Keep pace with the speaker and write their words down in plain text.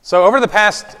So over the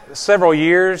past several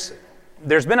years,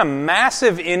 there's been a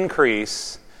massive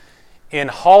increase in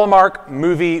Hallmark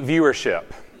movie viewership,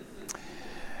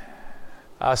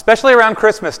 especially around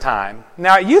Christmas time.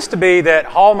 Now, it used to be that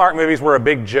Hallmark movies were a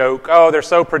big joke. Oh, they're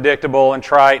so predictable and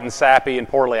trite and sappy and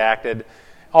poorly acted.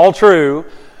 All true.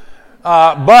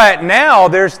 But now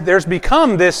there's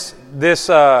become this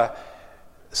subculture,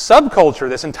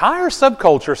 this entire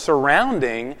subculture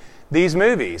surrounding these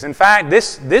movies. In fact,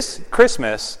 this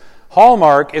Christmas,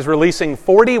 Hallmark is releasing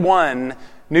 41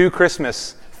 new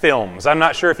Christmas films. I'm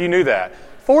not sure if you knew that.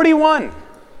 41.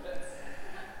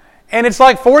 And it's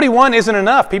like 41 isn't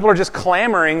enough. People are just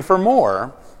clamoring for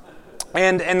more.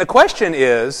 And the question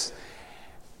is,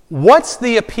 what's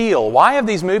the appeal? Why have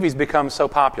these movies become so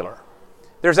popular?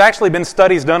 There's actually been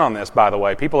studies done on this, by the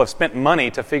way. People have spent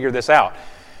money to figure this out.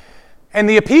 And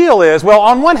the appeal is, well,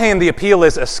 on one hand, the appeal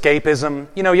is escapism.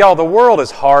 You know, y'all, the world is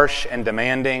harsh and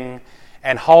demanding,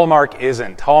 and Hallmark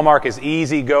isn't. Hallmark is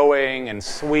easygoing and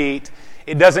sweet.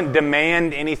 It doesn't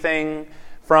demand anything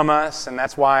from us, and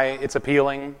that's why it's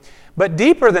appealing. But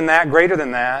deeper than that, greater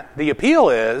than that, the appeal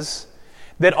is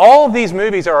that all of these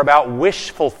movies are about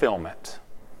wish fulfillment.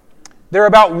 They're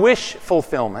about wish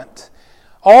fulfillment.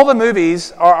 All the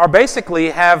movies are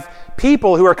basically have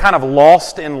people who are kind of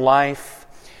lost in life.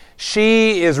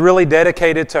 She is really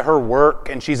dedicated to her work,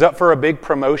 and she's up for a big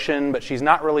promotion, but she's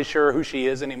not really sure who she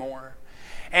is anymore.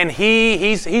 And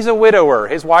he's a widower.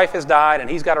 His wife has died, and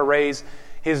he's got to raise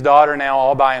his daughter now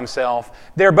all by himself.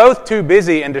 They're both too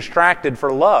busy and distracted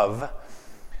for love.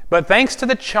 But thanks to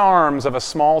the charms of a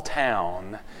small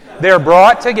town, they're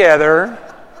brought together.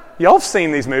 Y'all have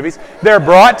seen these movies. They're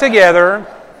brought together,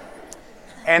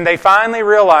 and they finally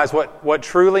realize what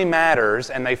truly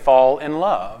matters, and they fall in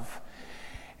love.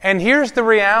 And here's the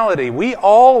reality. We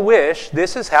all wish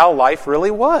this is how life really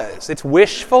was. It's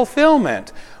wish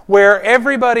fulfillment, where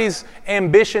everybody's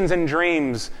ambitions and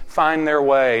dreams find their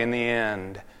way in the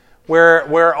end,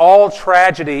 where all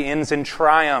tragedy ends in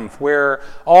triumph, where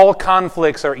all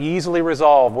conflicts are easily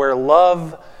resolved, where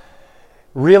love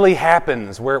really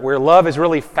happens, where love is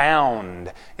really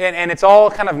found. And it's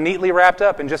all kind of neatly wrapped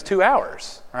up in just 2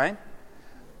 hours, right?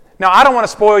 Now, I don't want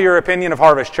to spoil your opinion of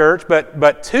Harvest Church,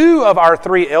 but 2 of our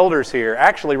 3 elders here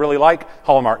actually really like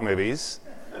Hallmark movies.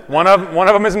 One of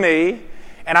them is me,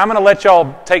 and I'm going to let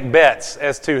y'all take bets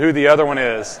as to who the other one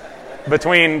is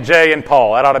between Jay and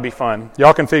Paul. That ought to be fun.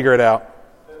 Y'all can figure it out.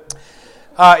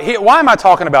 Why am I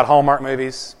talking about Hallmark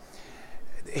movies?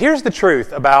 Here's the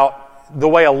truth about the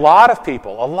way a lot of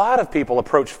people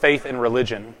approach faith and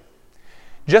religion.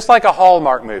 Just like a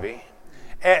Hallmark movie.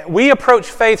 We approach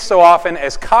faith so often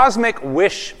as cosmic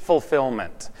wish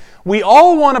fulfillment. We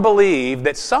all want to believe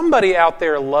that somebody out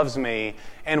there loves me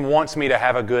and wants me to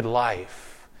have a good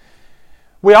life.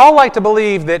 We all like to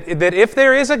believe that if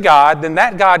there is a God, then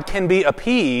that God can be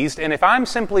appeased, and if I'm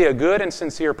simply a good and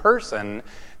sincere person,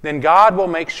 then God will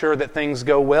make sure that things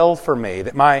go well for me,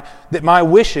 that my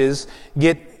wishes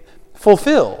get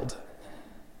fulfilled.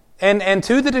 And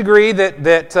to the degree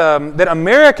that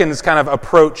Americans kind of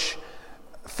approach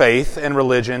faith and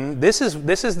religion, this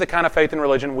is the kind of faith and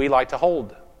religion we like to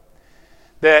hold.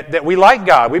 That we like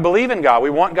God, we believe in God,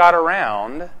 we want God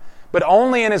around, but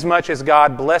only in as much as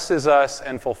God blesses us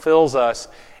and fulfills us,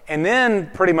 and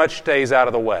then pretty much stays out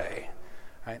of the way.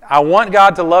 Right? I want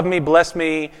God to love me, bless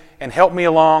me, and help me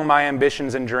along my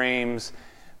ambitions and dreams,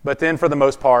 but then for the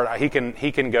most part, He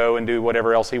can go and do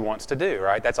whatever else He wants to do.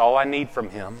 Right? That's all I need from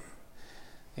Him.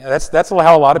 Yeah, that's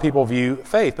how a lot of people view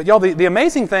faith. But y'all, the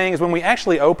amazing thing is when we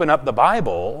actually open up the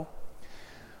Bible,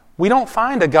 we don't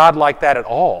find a God like that at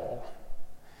all.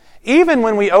 Even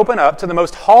when we open up to the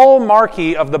most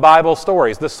hallmarky of the Bible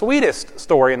stories, the sweetest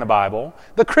story in the Bible,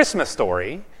 the Christmas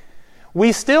story,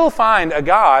 we still find a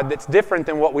God that's different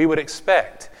than what we would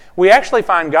expect. We actually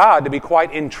find God to be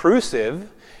quite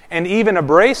intrusive and even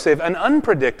abrasive and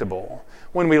unpredictable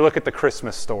when we look at the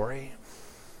Christmas story.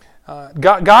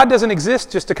 God doesn't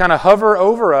exist just to kind of hover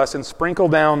over us and sprinkle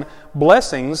down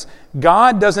blessings.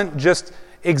 God doesn't just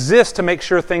exist to make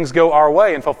sure things go our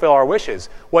way and fulfill our wishes.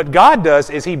 What God does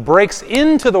is He breaks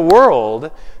into the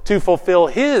world to fulfill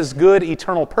His good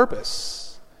eternal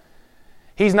purpose.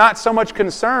 He's not so much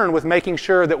concerned with making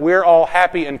sure that we're all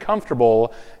happy and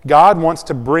comfortable. God wants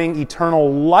to bring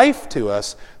eternal life to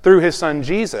us through His Son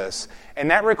Jesus. And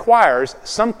that requires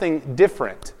something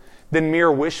different than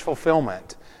mere wish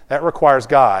fulfillment. That requires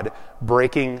God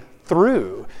breaking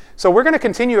through. So we're going to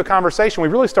continue a conversation we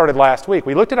really started last week.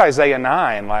 We looked at Isaiah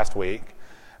 9 last week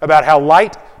about how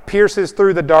light pierces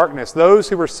through the darkness. Those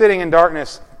who were sitting in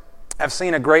darkness have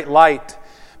seen a great light,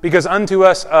 because unto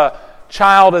us a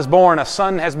child is born, a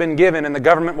son has been given, and the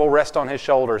government will rest on his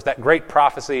shoulders. That great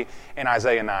prophecy in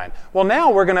Isaiah 9. Well,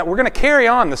 now we're going to carry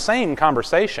on the same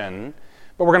conversation,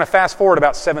 but we're going to fast forward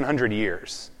about 700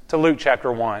 years to Luke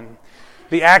chapter 1.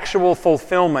 The actual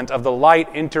fulfillment of the light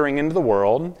entering into the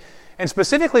world. And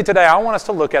specifically today, I want us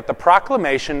to look at the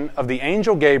proclamation of the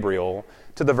angel Gabriel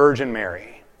to the Virgin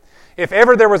Mary. If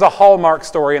ever there was a Hallmark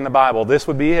story in the Bible, this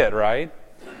would be it, right?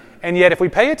 And yet, if we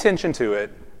pay attention to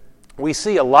it, we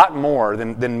see a lot more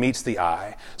than meets the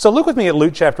eye. So look with me at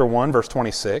Luke chapter 1, verse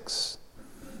 26.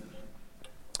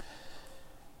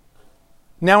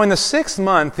 Now in the 6th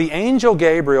month, the angel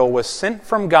Gabriel was sent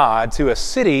from God to a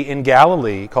city in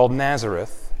Galilee called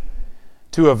Nazareth,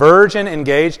 to a virgin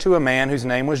engaged to a man whose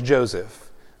name was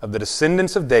Joseph, of the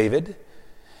descendants of David,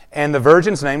 and the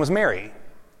virgin's name was Mary.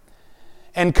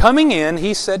 And coming in,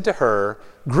 he said to her,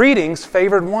 "Greetings,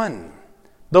 favored one,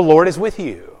 the Lord is with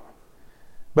you."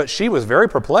 But she was very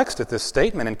perplexed at this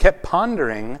statement and kept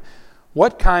pondering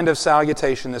what kind of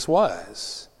salutation this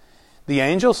was. The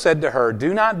angel said to her,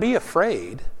 "Do not be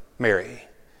afraid, Mary,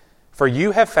 for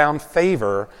you have found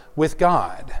favor with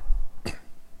God."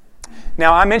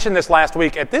 Now, I mentioned this last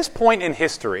week. At this point in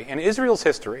history, in Israel's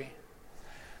history,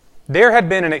 there had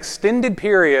been an extended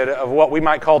period of what we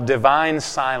might call divine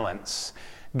silence.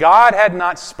 God had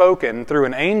not spoken through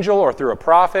an angel or through a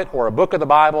prophet or a book of the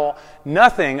Bible,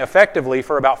 nothing effectively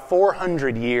for about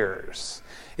 400 years.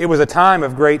 It was a time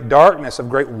of great darkness, of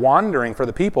great wandering for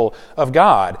the people of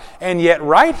God. And yet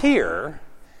right here,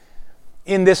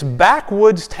 in this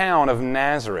backwoods town of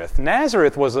Nazareth,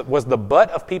 Nazareth was the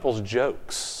butt of people's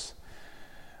jokes.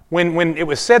 When it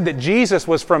was said that Jesus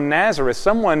was from Nazareth,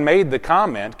 someone made the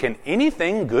comment, "Can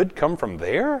anything good come from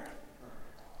there?"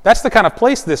 That's the kind of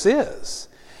place this is.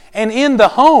 And in the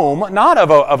home, not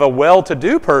of a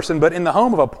well-to-do person, but in the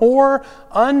home of a poor,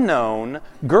 unknown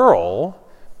girl,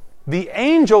 the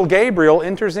angel Gabriel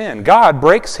enters in. God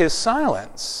breaks his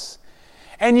silence.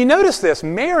 And you notice this,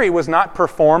 Mary was not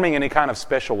performing any kind of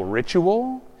special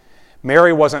ritual.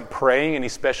 Mary wasn't praying any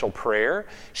special prayer.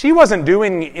 She wasn't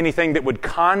doing anything that would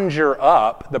conjure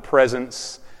up the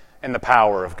presence and the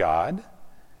power of God.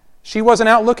 She wasn't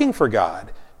out looking for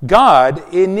God. God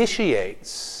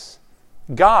initiates.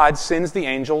 God sends the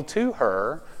angel to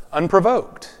her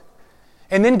unprovoked.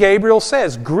 And then Gabriel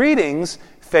says, "Greetings,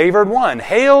 favored one.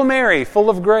 Hail Mary, full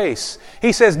of grace."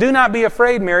 He says, "Do not be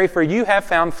afraid, Mary, for you have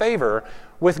found favor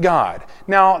with God."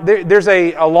 Now, there's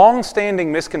a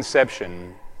long-standing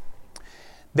misconception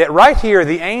that right here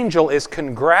the angel is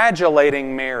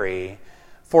congratulating Mary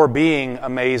for being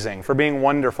amazing, for being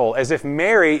wonderful, as if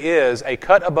Mary is a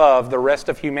cut above the rest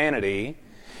of humanity.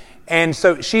 And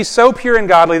so she's so pure and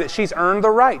godly that she's earned the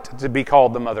right to be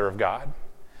called the Mother of God.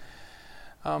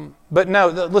 But no,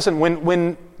 listen,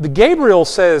 when the Gabriel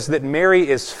says that Mary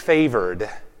is favored,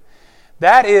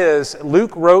 that is,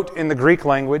 Luke wrote in the Greek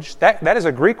language, that is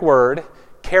a Greek word,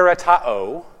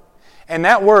 karatao, and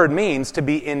that word means to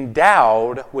be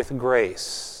endowed with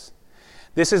grace.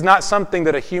 This is not something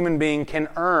that a human being can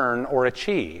earn or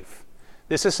achieve.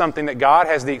 This is something that God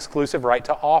has the exclusive right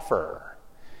to offer.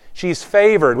 She's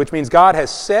favored, which means God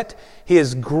has set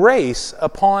His grace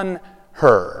upon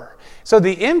her. So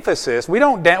the emphasis, we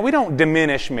don't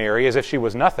diminish Mary as if she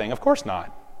was nothing. Of course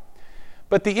not.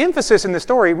 But the emphasis in the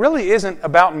story really isn't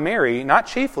about Mary, not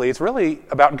chiefly. It's really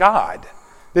about God.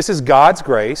 This is God's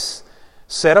grace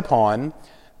set upon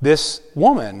this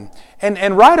woman.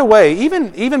 And right away,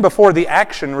 even before the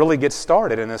action really gets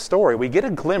started in this story, we get a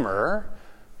glimmer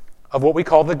of what we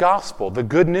call the gospel, the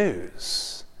good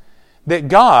news. That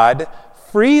God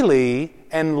freely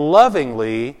and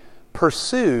lovingly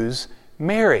pursues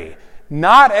Mary,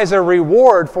 not as a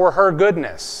reward for her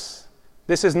goodness.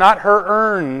 This is not her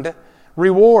earned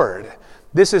reward.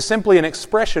 This is simply an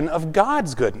expression of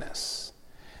God's goodness.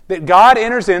 That God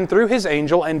enters in through His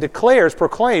angel and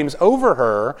proclaims over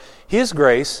her His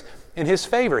grace and His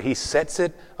favor. He sets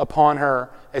it upon her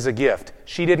as a gift.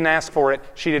 She didn't ask for it.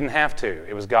 She didn't have to.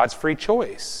 It was God's free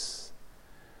choice.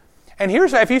 And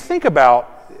if you think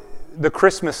about the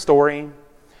Christmas story,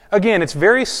 again, it's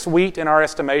very sweet in our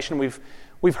estimation.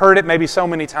 We've heard it maybe so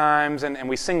many times, and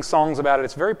we sing songs about it.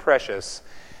 It's very precious.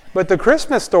 But the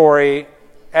Christmas story,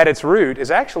 at its root, is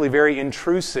actually very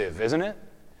intrusive, isn't it?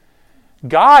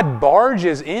 God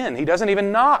barges in. He doesn't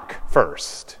even knock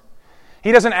first.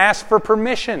 He doesn't ask for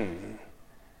permission.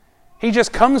 He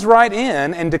just comes right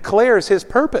in and declares His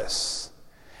purpose.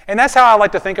 And that's how I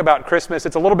like to think about Christmas.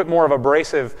 It's a little bit more of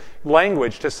abrasive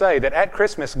language to say that at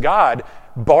Christmas, God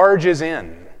barges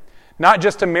in. Not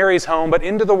just to Mary's home, but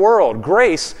into the world.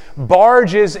 Grace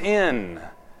barges in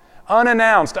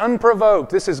unannounced, unprovoked.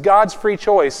 This is God's free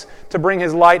choice to bring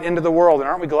His light into the world. And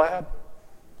aren't we glad?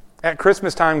 At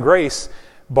Christmas time, grace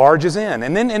barges in.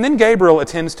 And then Gabriel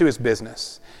attends to his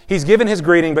business. He's given his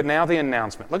greeting, but now the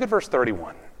announcement. Look at verse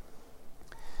 31.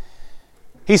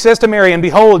 He says to Mary, "And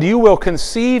behold, you will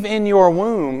conceive in your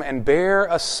womb and bear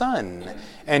a son,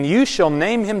 and you shall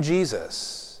name him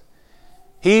Jesus.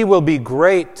 He will be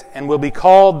great and will be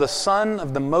called the Son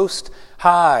of the Most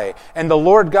High, and the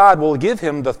Lord God will give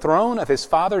him the throne of his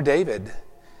father David,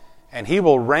 and he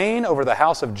will reign over the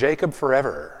house of Jacob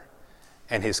forever,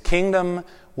 and his kingdom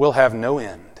will have no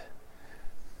end."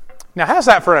 Now, how's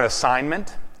that for an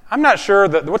assignment? I'm not sure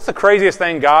what's the craziest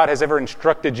thing God has ever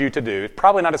instructed you to do. It's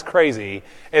probably not as crazy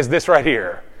as this right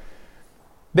here.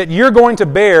 That you're going to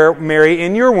bear, Mary,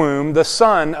 in your womb, the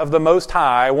Son of the Most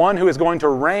High, one who is going to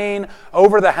reign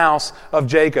over the house of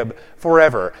Jacob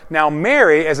forever. Now,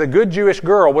 Mary, as a good Jewish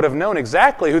girl, would have known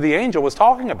exactly who the angel was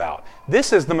talking about.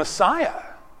 This is the Messiah.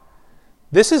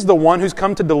 This is the one who's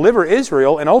come to deliver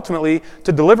Israel and ultimately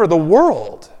to deliver the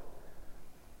world.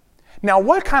 Now,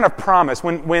 what kind of promise?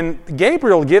 When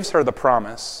Gabriel gives her the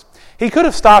promise, he could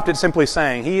have stopped at simply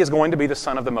saying, he is going to be the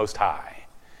Son of the Most High.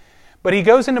 But he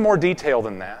goes into more detail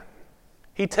than that.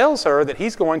 He tells her that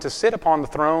he's going to sit upon the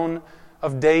throne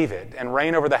of David and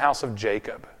reign over the house of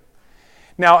Jacob.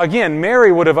 Now, again,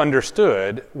 Mary would have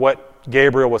understood what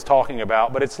Gabriel was talking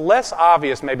about, but it's less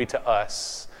obvious maybe to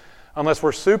us, unless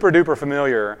we're super duper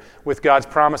familiar with God's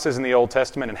promises in the Old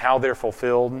Testament and how they're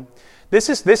fulfilled. This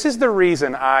is the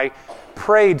reason I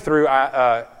prayed through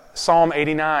Psalm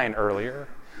 89 earlier,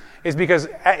 is because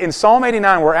in Psalm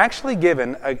 89 we're actually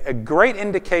given a great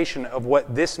indication of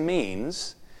what this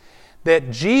means, that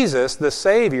Jesus, the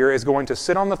Savior, is going to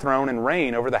sit on the throne and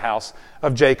reign over the house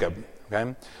of Jacob.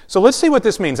 Okay? So let's see what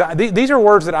this means. These are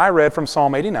words that I read from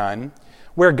Psalm 89,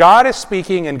 where God is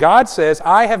speaking and God says,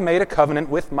 "I have made a covenant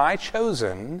with my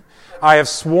chosen. I have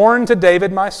sworn to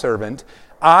David my servant,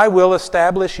 I will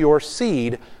establish your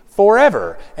seed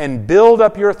forever and build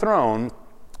up your throne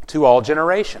to all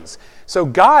generations." So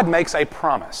God makes a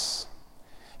promise.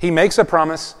 He makes a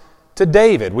promise to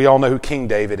David. We all know who King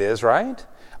David is, right?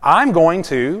 I'm going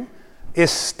to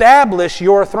establish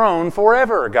your throne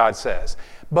forever, God says.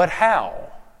 But how?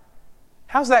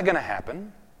 How's that going to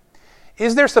happen?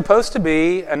 Is there supposed to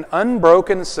be an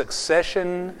unbroken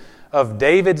succession of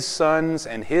David's sons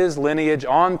and his lineage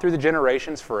on through the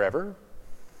generations forever?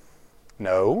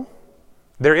 No,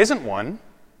 there isn't one.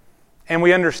 And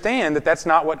we understand that that's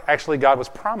not what actually God was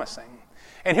promising.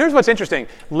 And here's what's interesting.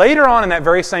 Later on in that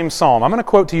very same psalm, I'm going to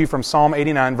quote to you from Psalm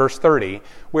 89, verse 30,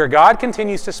 where God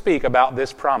continues to speak about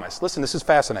this promise. Listen, this is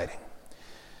fascinating.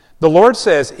 The Lord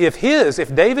says, if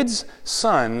David's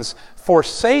sons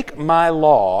forsake my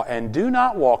law and do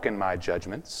not walk in my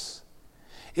judgments,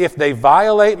 if they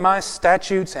violate my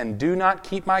statutes and do not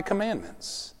keep my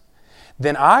commandments,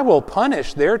 then I will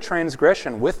punish their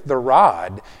transgression with the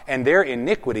rod and their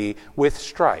iniquity with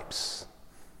stripes.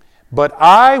 But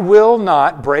I will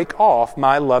not break off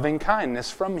my loving kindness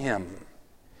from him,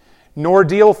 nor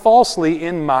deal falsely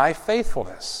in my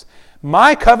faithfulness.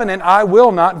 My covenant I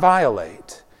will not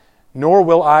violate, nor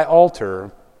will I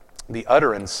alter the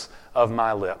utterance of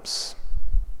my lips.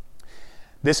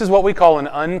 This is what we call an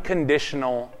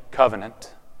unconditional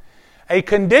covenant. A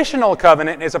conditional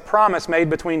covenant is a promise made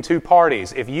between two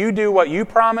parties. If you do what you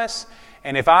promise,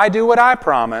 and if I do what I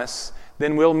promise,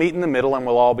 then we'll meet in the middle and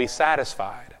we'll all be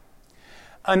satisfied.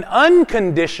 An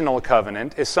unconditional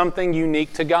covenant is something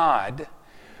unique to God,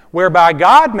 whereby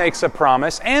God makes a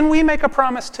promise, and we make a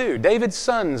promise too. David's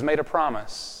sons made a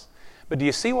promise. But do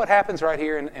you see what happens right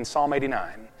here in Psalm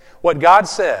 89? What God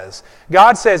says.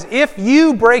 God says, if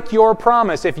you break your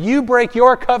promise, if you break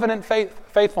your covenant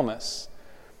faithfulness,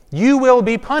 you will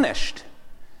be punished,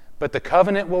 but the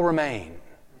covenant will remain.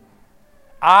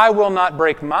 I will not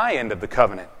break my end of the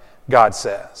covenant, God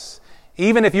says.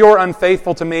 Even if you're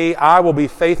unfaithful to me, I will be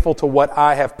faithful to what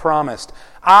I have promised.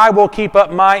 I will keep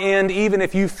up my end even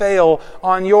if you fail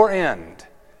on your end.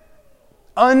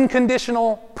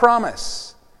 Unconditional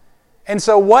promise. And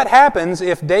so what happens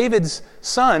if David's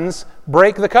sons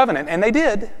break the covenant? And they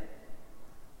did.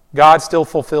 God still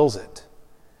fulfills it.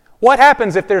 What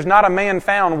happens if there's not a man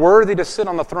found worthy to sit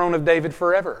on the throne of David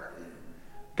forever?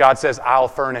 God says, I'll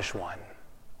furnish one.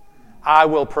 I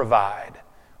will provide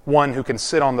one who can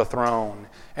sit on the throne,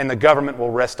 and the government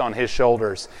will rest on his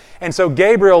shoulders. And so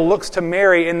Gabriel looks to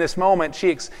Mary in this moment.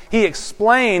 He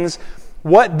explains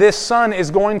what this son is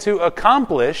going to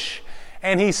accomplish,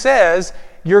 and he says,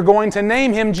 you're going to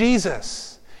name him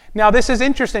Jesus. Now this is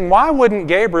interesting. Why wouldn't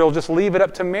Gabriel just leave it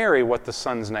up to Mary what the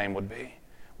son's name would be?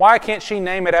 Why can't she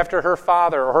name it after her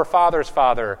father or her father's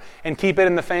father and keep it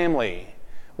in the family?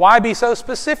 Why be so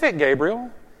specific,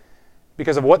 Gabriel?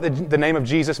 Because of what the name of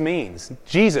Jesus means.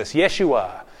 Jesus,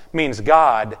 Yeshua, means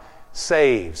God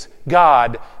saves.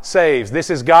 God saves.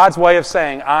 This is God's way of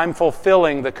saying, I'm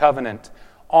fulfilling the covenant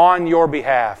on your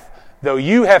behalf. Though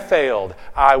you have failed,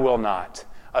 I will not.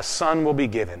 A son will be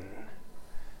given,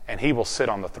 and he will sit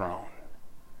on the throne.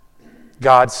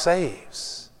 God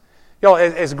saves. Y'all,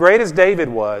 as great as David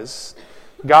was,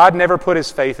 God never put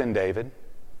his faith in David.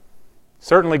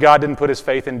 Certainly God didn't put his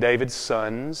faith in David's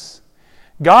sons.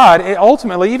 God,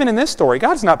 ultimately, even in this story,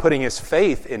 God's not putting his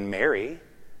faith in Mary.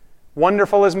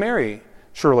 Wonderful as Mary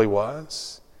surely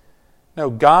was.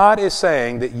 No, God is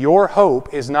saying that your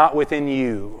hope is not within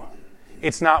you.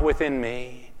 It's not within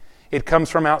me. It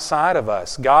comes from outside of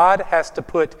us. God has to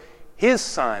put his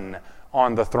Son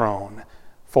on the throne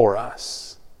for us.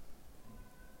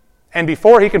 And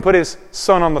before he can put his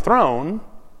Son on the throne,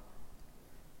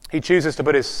 he chooses to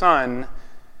put his Son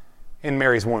in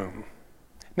Mary's womb.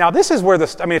 Now, this is where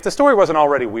if the story wasn't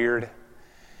already weird,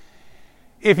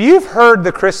 if you've heard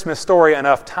the Christmas story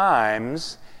enough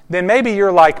times, then maybe you're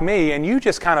like me and you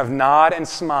just kind of nod and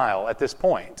smile at this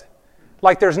point.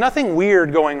 Like there's nothing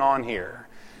weird going on here.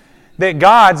 That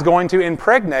God's going to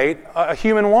impregnate a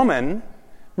human woman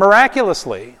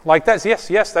miraculously. Like that's,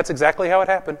 yes, that's exactly how it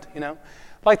happened,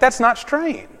 Like that's not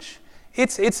strange.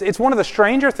 It's one of the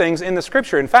stranger things in the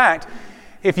Scripture. In fact,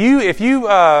 if you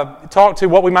talk to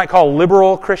what we might call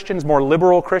liberal Christians, more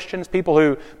liberal Christians, people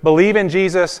who believe in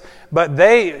Jesus, but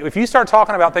if you start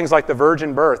talking about things like the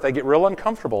virgin birth, they get real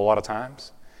uncomfortable a lot of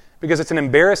times because it's an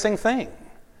embarrassing thing.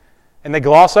 And they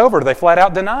gloss over it, they flat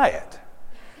out deny it.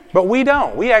 But we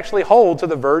don't. We actually hold to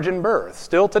the virgin birth.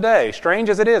 Still today, strange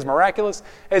as it is, miraculous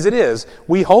as it is,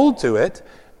 we hold to it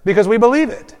because we believe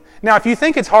it. Now, if you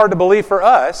think it's hard to believe for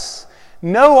us,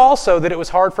 know also that it was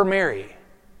hard for Mary.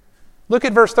 Look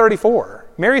at verse 34.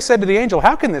 Mary said to the angel,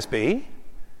 "How can this be,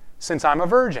 since I'm a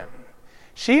virgin?"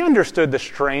 She understood the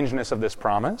strangeness of this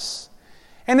promise.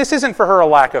 And this isn't for her a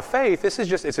lack of faith.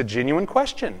 It's a genuine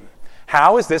question.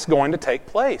 How is this going to take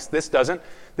place?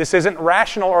 This isn't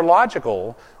rational or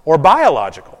logical or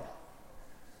biological.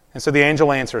 And so the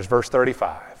angel answers, verse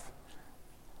 35.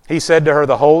 He said to her,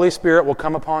 "The Holy Spirit will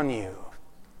come upon you,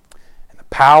 and the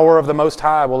power of the Most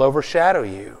High will overshadow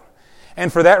you.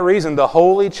 And for that reason, the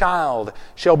Holy Child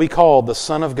shall be called the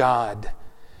Son of God.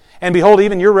 And behold,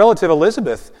 even your relative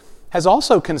Elizabeth has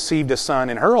also conceived a son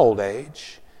in her old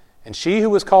age. And she who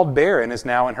was called barren is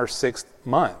now in her 6th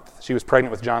month. She was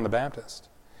pregnant with John the Baptist.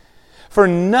 For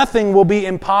nothing will be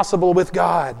impossible with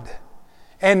God."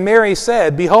 And Mary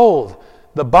said, "Behold,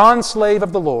 the bondslave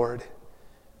of the Lord.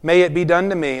 May it be done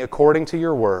to me according to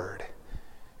your word."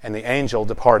 And the angel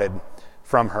departed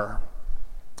from her.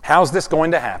 How's this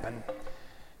going to happen?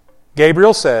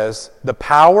 Gabriel says, the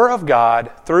power of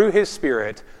God through His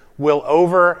Spirit will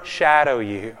overshadow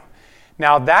you.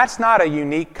 Now, that's not a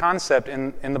unique concept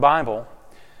in the Bible.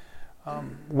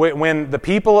 When the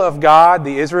people of God,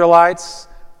 the Israelites,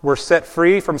 were set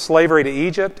free from slavery to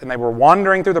Egypt and they were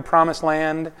wandering through the Promised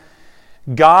Land,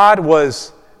 God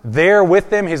was there with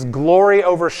them. His glory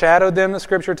overshadowed them, the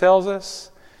Scripture tells us.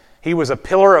 He was a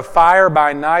pillar of fire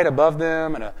by night above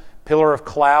them and a pillar of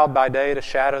cloud by day to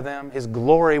shadow them. His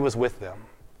glory was with them.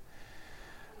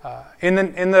 In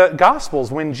the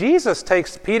Gospels, when Jesus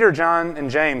takes Peter, John, and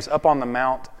James up on the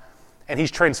mount and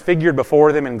He's transfigured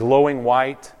before them in glowing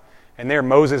white, and there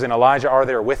Moses and Elijah are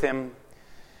there with Him,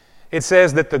 it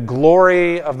says that the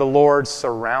glory of the Lord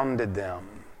surrounded them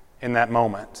in that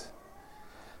moment.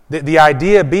 The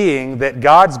idea being that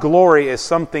God's glory is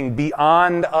something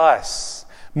beyond us,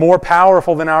 more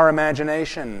powerful than our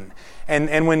imagination.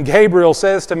 And when Gabriel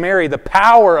says to Mary, the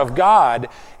power of God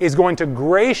is going to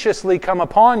graciously come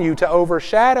upon you to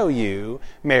overshadow you,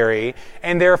 Mary,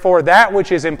 and therefore that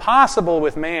which is impossible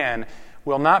with man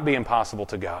will not be impossible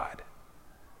to God.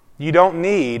 You don't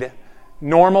need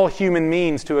normal human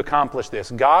means to accomplish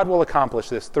this. God will accomplish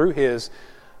this through His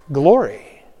glory.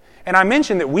 And I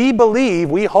mentioned that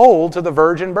we hold to the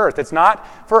virgin birth. It's not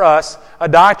for us a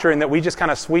doctrine that we just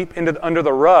kind of sweep under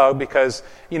the rug because,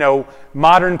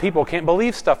 modern people can't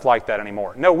believe stuff like that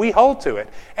anymore. No, we hold to it.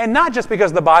 And not just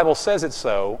because the Bible says it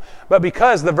so, but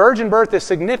because the virgin birth is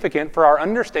significant for our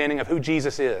understanding of who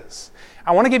Jesus is.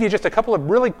 I want to give you just a couple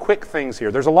of really quick things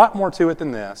here. There's a lot more to it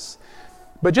than this.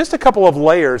 But just a couple of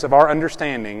layers of our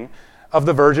understanding of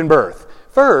the virgin birth.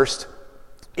 First,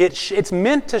 it's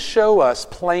meant to show us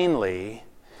plainly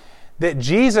that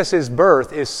Jesus'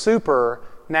 birth is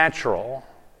supernatural.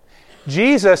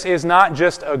 Jesus is not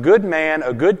just a good man,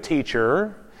 a good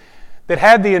teacher that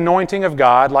had the anointing of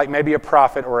God like maybe a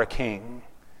prophet or a king.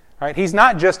 Right? He's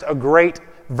not just a great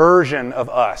version of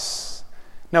us.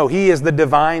 No, he is the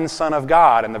divine Son of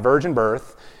God, and the virgin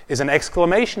birth is an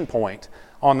exclamation point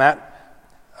on that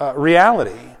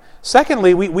reality.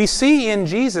 Secondly, we see in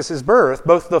Jesus' birth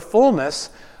both the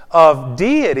fullness of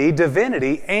deity,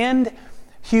 divinity, and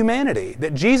humanity.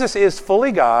 That Jesus is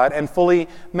fully God and fully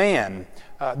man.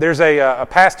 There's a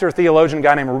pastor, theologian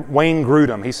guy named Wayne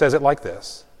Grudem. He says it like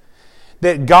this: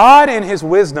 that God in His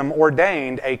wisdom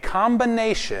ordained a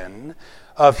combination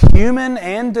of human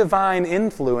and divine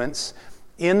influence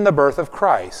in the birth of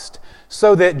Christ,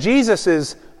 so that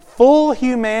Jesus' full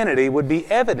humanity would be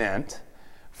evident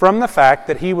from the fact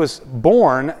that He was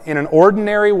born in an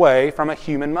ordinary way from a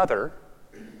human mother,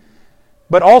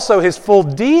 but also His full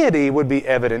deity would be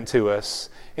evident to us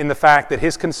in the fact that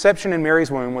His conception in Mary's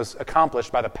womb was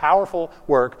accomplished by the powerful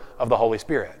work of the Holy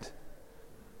Spirit.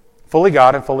 Fully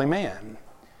God and fully man.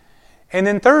 And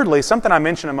then thirdly, something I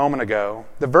mentioned a moment ago,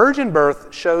 the virgin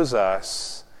birth shows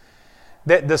us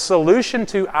that the solution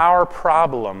to our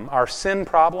problem, our sin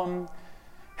problem,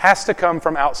 has to come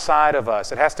from outside of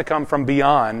us. It has to come from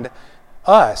beyond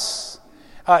us.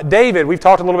 David, we've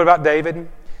talked a little bit about David.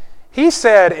 He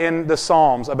said in the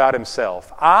Psalms about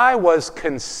himself, "I was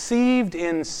conceived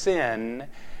in sin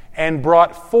and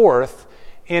brought forth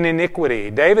in iniquity."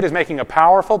 David is making a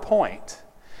powerful point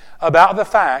about the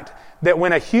fact that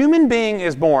when a human being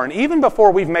is born, even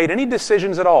before we've made any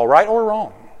decisions at all, right or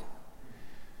wrong,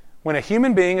 when a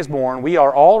human being is born, we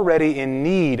are already in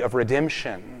need of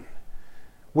redemption.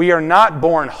 We are not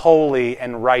born holy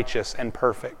and righteous and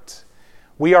perfect.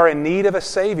 We are in need of a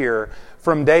Savior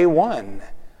from day one.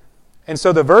 And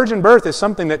so the virgin birth is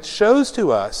something that shows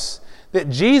to us that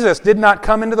Jesus did not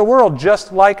come into the world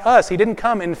just like us. He didn't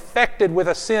come infected with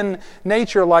a sin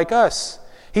nature like us.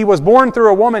 He was born through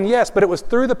a woman, yes, but it was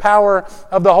through the power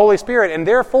of the Holy Spirit. And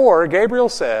therefore, Gabriel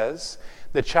says,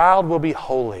 the child will be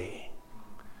holy.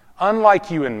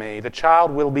 Unlike you and me, the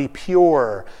child will be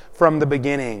pure from the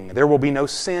beginning. There will be no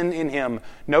sin in him,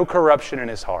 no corruption in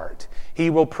his heart. He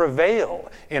will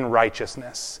prevail in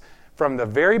righteousness. From the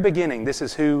very beginning, this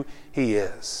is who he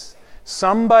is.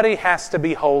 Somebody has to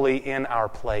be holy in our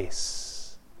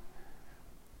place.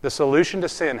 The solution to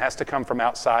sin has to come from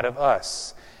outside of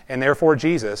us. And therefore,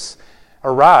 Jesus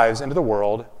arrives into the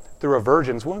world through a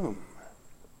virgin's womb.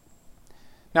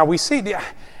 Now, we see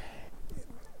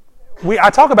I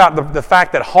talk about the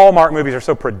fact that Hallmark movies are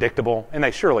so predictable, and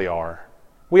they surely are.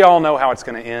 We all know how it's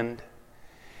going to end.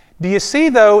 Do you see,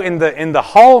 though, in the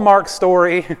Hallmark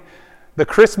story, the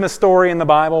Christmas story in the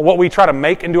Bible, what we try to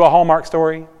make into a Hallmark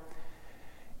story?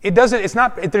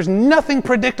 There's nothing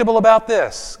predictable about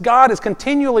this. God is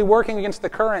continually working against the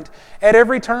current at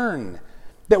every turn.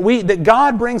 That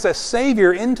God brings a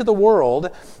Savior into the world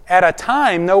at a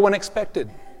time no one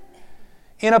expected,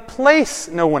 in a place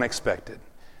no one expected,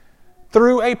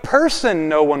 through a person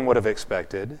no one would have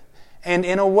expected, and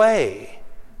in a way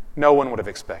no one would have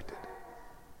expected.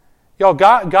 Y'all,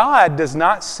 God does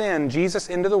not send Jesus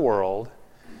into the world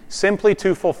simply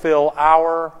to fulfill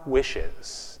our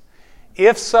wishes.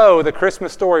 If so, the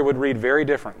Christmas story would read very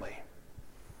differently.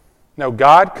 No,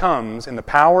 God comes in the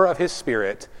power of His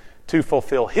Spirit to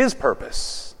fulfill His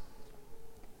purpose.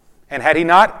 And had He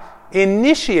not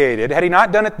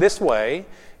done it this way,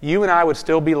 you and I would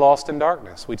still be lost in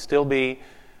darkness. We'd still be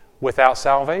without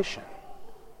salvation.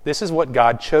 This is what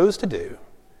God chose to do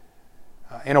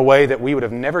in a way that we would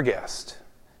have never guessed.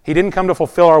 He didn't come to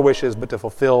fulfill our wishes, but to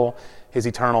fulfill His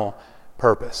eternal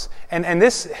purpose. And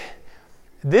this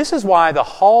is why the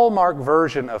Hallmark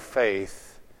version of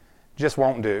faith just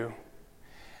won't do.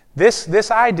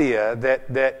 This idea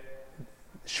that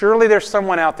surely there's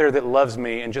someone out there that loves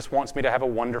me and just wants me to have a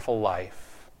wonderful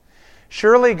life.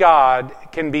 Surely God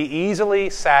can be easily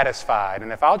satisfied,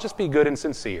 and if I'll just be good and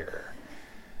sincere,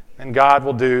 then God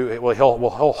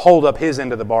will hold up His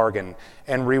end of the bargain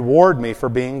and reward me for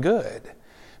being good.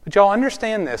 But y'all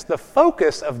understand this, the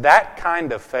focus of that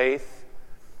kind of faith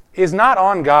is not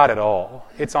on God at all.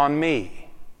 It's on me.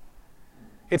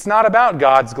 It's not about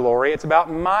God's glory, it's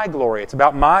about my glory. It's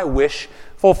about my wish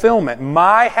fulfillment.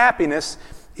 My happiness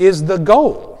is the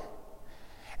goal.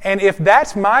 And if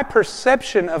that's my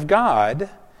perception of God,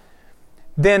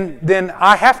 then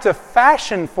I have to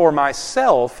fashion for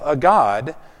myself a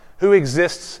God who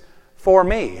exists for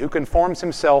me, who conforms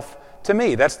Himself to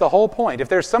me. That's the whole point. If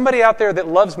there's somebody out there that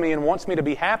loves me and wants me to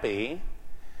be happy,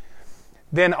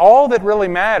 then all that really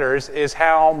matters is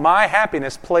how my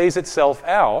happiness plays itself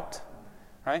out,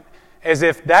 right? As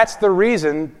if that's the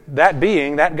reason that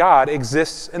being, that God,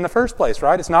 exists in the first place,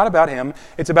 right? It's not about Him,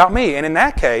 it's about me. And in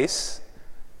that case,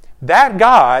 that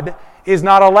God is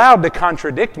not allowed to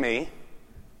contradict me.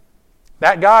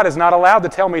 That God is not allowed to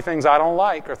tell me things I don't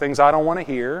like or things I don't want to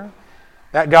hear.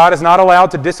 That God is not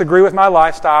allowed to disagree with my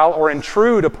lifestyle or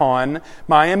intrude upon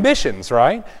my ambitions,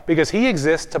 right? Because He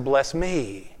exists to bless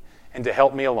me and to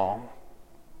help me along.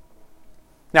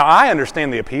 Now, I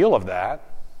understand the appeal of that.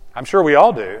 I'm sure we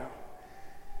all do.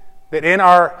 That in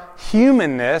our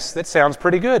humanness, that sounds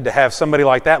pretty good to have somebody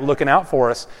like that looking out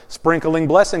for us, sprinkling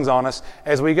blessings on us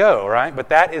as we go, right? But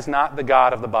that is not the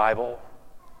God of the Bible.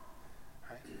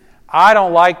 I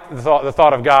don't like the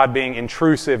thought of God being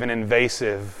intrusive and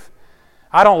invasive.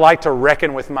 I don't like to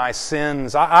reckon with my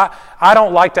sins. I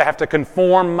don't like to have to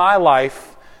conform my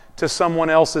life to someone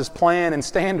else's plan and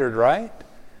standard, right?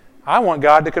 I want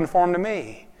God to conform to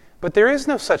me. But there is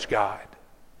no such God.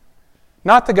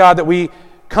 Not the God that we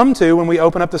come to when we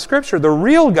open up the Scripture. The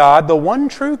real God, the one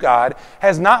true God,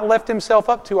 has not left Himself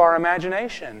up to our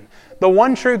imagination. The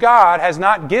one true God has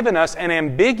not given us an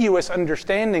ambiguous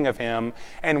understanding of Him,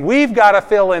 and we've got to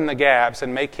fill in the gaps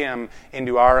and make Him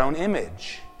into our own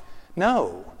image.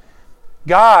 No.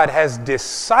 God has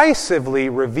decisively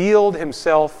revealed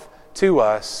Himself to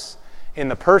us in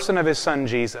the person of His Son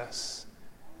Jesus.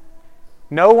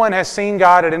 No one has seen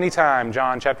God at any time,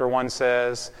 John chapter 1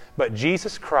 says, but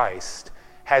Jesus Christ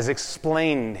has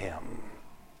explained Him,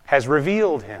 has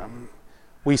revealed Him.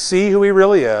 We see who He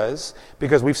really is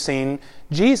because we've seen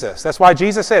Jesus. That's why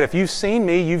Jesus said, if you've seen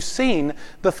me, you've seen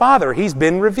the Father. He's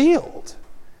been revealed.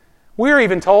 We're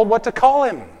even told what to call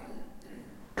Him.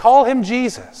 Call Him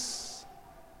Jesus.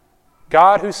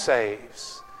 God who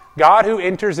saves. God who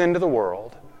enters into the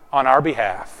world on our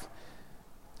behalf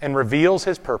and reveals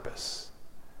His purpose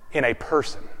in a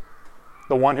person,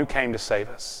 the one who came to save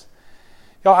us.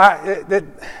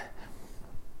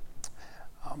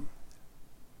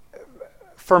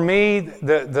 For me,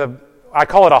 I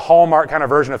call it a Hallmark kind of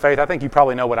version of faith. I think you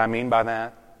probably know what I mean by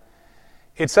that.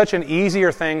 It's such an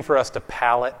easier thing for us to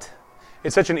palate.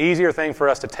 It's such an easier thing for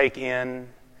us to take in.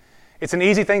 It's an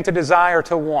easy thing to desire,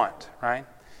 to want, right?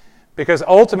 Because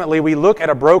ultimately we look at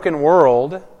a broken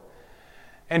world,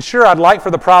 and sure, I'd like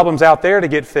for the problems out there to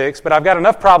get fixed, but I've got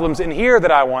enough problems in here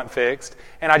that I want fixed,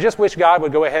 and I just wish God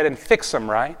would go ahead and fix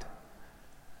them, right?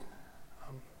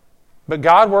 But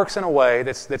God works in a way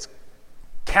that's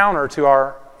counter to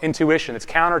our intuition. It's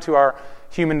counter to our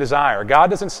human desire. God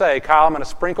doesn't say, Kyle, I'm going to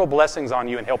sprinkle blessings on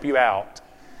you and help you out.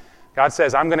 God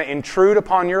says, I'm going to intrude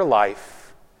upon your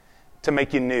life to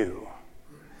make you new.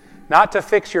 Not to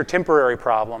fix your temporary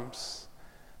problems,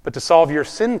 but to solve your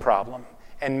sin problem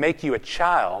and make you a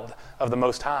child of the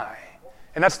Most High.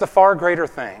 And that's the far greater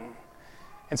thing.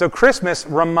 And so Christmas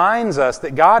reminds us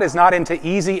that God is not into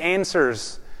easy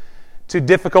answers to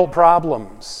difficult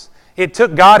problems. It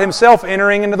took God Himself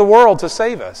entering into the world to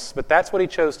save us, but that's what He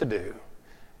chose to do.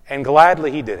 And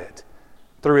gladly He did it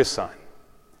through His Son.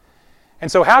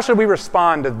 And so how should we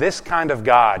respond to this kind of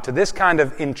God, to this kind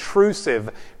of intrusive,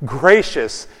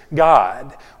 gracious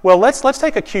God? Well, let's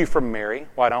take a cue from Mary,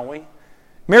 why don't we?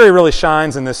 Mary really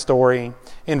shines in this story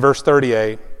in verse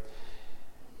 38.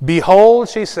 Behold,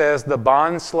 she says, the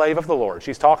bondslave of the Lord.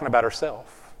 She's talking about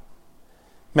herself.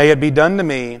 May it be done to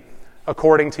me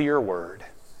according to your word.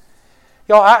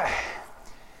 Y'all,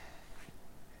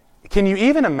 can you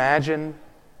even imagine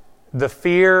the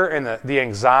fear and the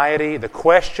anxiety, the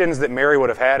questions that Mary would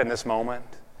have had in this moment?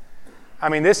 I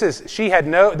mean, this is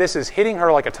hitting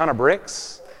her like a ton of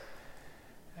bricks.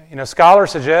 You know,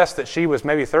 scholars suggest that she was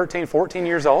maybe 13, 14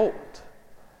 years old.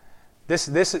 This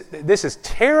is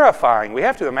terrifying. We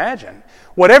have to imagine.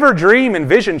 Whatever dream and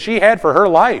vision she had for her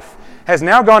life has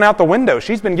now gone out the window.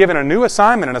 She's been given a new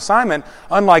assignment, an assignment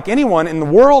unlike anyone in the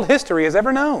world history has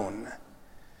ever known.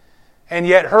 And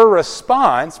yet her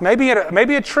response, maybe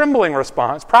a trembling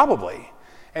response, probably,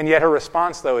 and yet her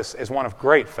response, though, is one of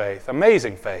great faith,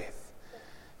 amazing faith.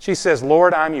 She says,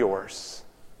 Lord, I'm yours.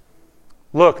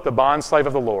 Look, the bondslave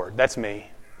of the Lord, that's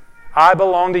me. I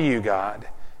belong to you, God.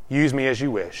 Use me as you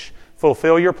wish.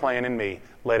 Fulfill your plan in me.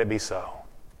 Let it be so.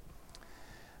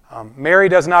 Mary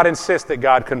does not insist that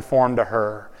God conform to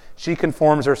her. She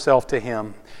conforms herself to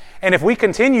Him. And if we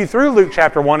continue through Luke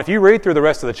chapter 1, if you read through the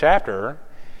rest of the chapter,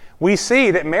 we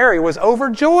see that Mary was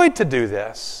overjoyed to do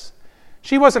this.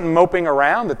 She wasn't moping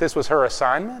around that this was her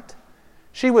assignment.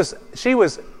 She was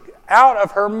out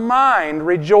of her mind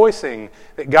rejoicing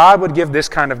that God would give this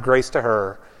kind of grace to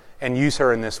her and use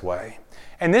her in this way.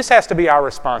 And this has to be our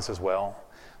response as well.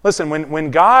 Listen,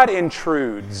 when God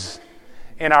intrudes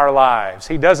in our lives,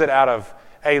 He does it out of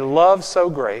a love so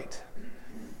great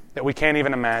that we can't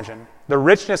even imagine. The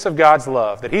richness of God's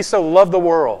love, that He so loved the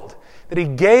world, that He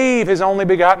gave His only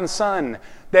begotten Son,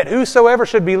 that whosoever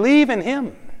should believe in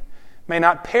Him may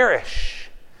not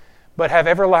perish, but have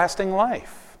everlasting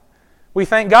life. We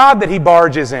thank God that He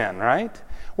barges in, right?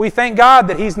 We thank God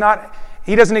that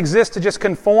He doesn't exist to just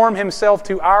conform Himself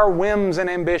to our whims and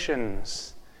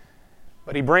ambitions,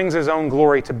 but He brings His own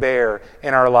glory to bear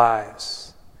in our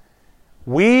lives.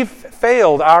 We've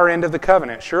failed our end of the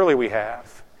covenant, surely we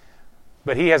have,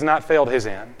 but He has not failed His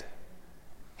end.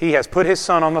 He has put His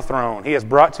Son on the throne. He has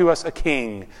brought to us a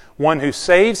King, one who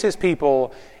saves His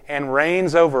people and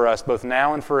reigns over us both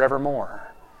now and forevermore.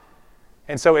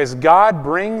 And so as God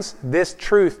brings this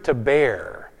truth to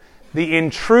bear, the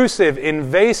intrusive,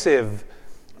 invasive,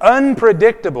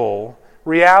 unpredictable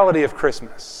reality of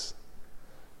Christmas,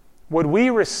 would we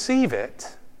receive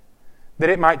it that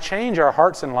it might change our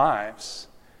hearts and lives?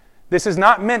 This is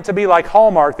not meant to be like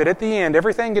Hallmark, that at the end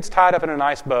everything gets tied up in a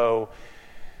nice bow.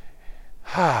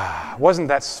 Wasn't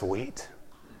that sweet?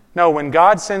 No, when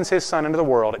God sends His Son into the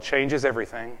world, it changes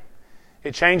everything.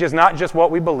 It changes not just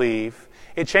what we believe.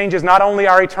 It changes not only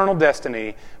our eternal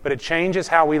destiny, but it changes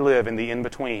how we live in the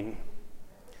in-between.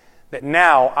 That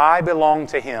now I belong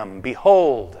to Him.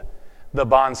 Behold, the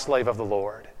bondslave of the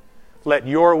Lord. Let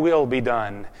your will be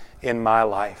done in my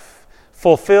life.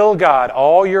 Fulfill, God,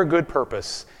 all your good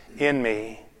purpose in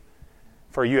me,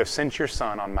 for you have sent your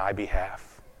Son on my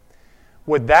behalf.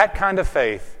 Would that kind of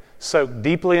faith soak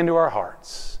deeply into our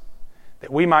hearts,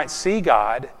 that we might see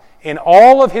God in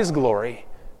all of His glory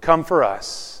come for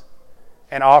us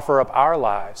and offer up our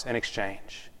lives in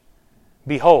exchange.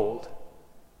 Behold,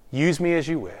 use me as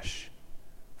you wish.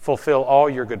 Fulfill all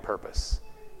your good purpose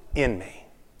in me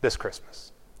this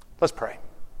Christmas. Let's pray.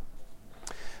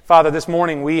 Father, this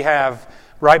morning we have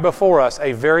right before us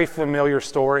a very familiar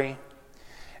story.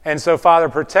 And so, Father,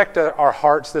 protect our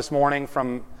hearts this morning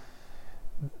from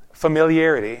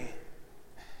familiarity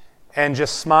and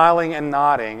just smiling and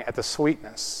nodding at the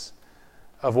sweetness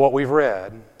of what we've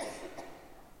read.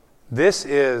 This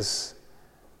is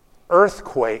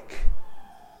earthquake,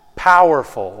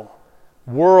 powerful,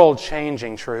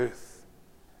 world-changing truth.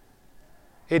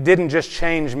 It didn't just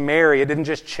change Mary. It didn't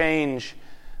just change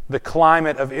the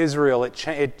climate of Israel.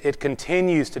 It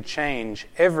continues to change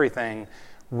everything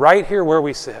right here where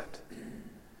we sit.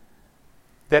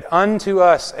 That unto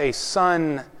us a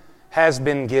Son has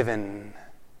been given.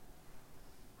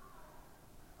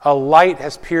 A light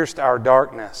has pierced our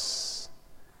darkness.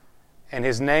 And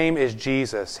His name is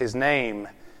Jesus. His name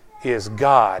is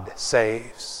God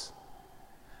Saves.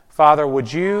 Father,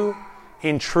 would you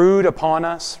intrude upon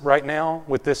us right now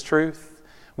with this truth?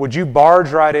 Would you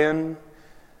barge right in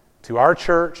to our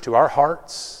church, to our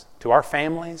hearts, to our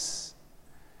families,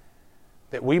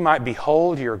 that we might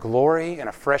behold your glory in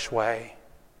a fresh way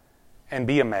and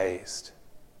be amazed?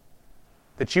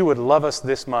 That you would love us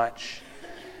this much.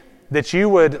 That you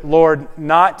would, Lord,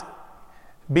 not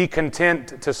be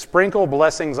content to sprinkle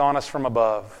blessings on us from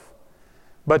above,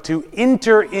 but to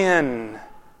enter in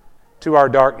to our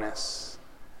darkness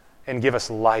and give us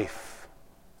life.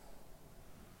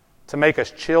 To make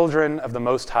us children of the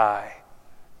Most High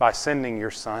by sending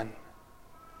your Son.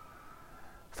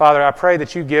 Father, I pray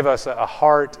that you give us a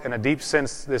heart and a deep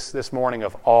sense this morning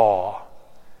of awe.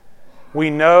 We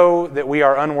know that we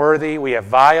are unworthy. We have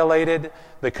violated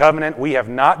the covenant. We have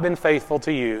not been faithful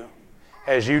to you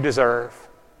as you deserve.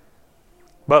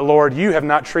 But Lord, you have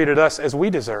not treated us as we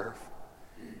deserve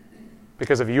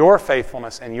because of your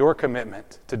faithfulness and your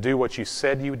commitment to do what you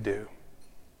said you would do.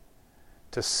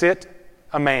 To sit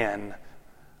a man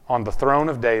on the throne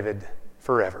of David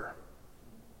forever.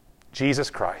 Jesus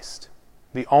Christ,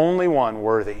 the only one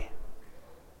worthy,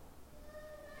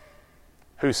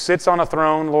 who sits on a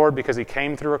throne, Lord, because He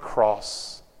came through a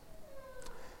cross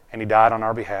and He died on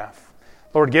our behalf.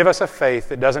 Lord, give us a faith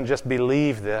that doesn't just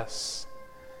believe this,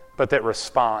 but that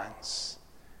responds.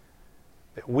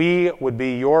 That we would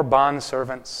be your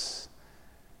bondservants,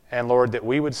 and Lord, that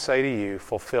we would say to you,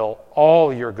 fulfill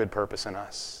all your good purpose in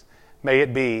us. May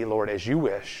it be, Lord, as you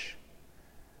wish,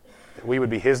 that we would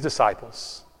be His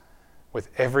disciples with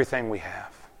everything we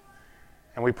have.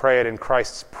 And we pray it in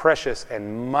Christ's precious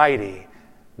and mighty,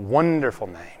 wonderful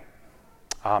name.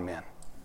 Amen.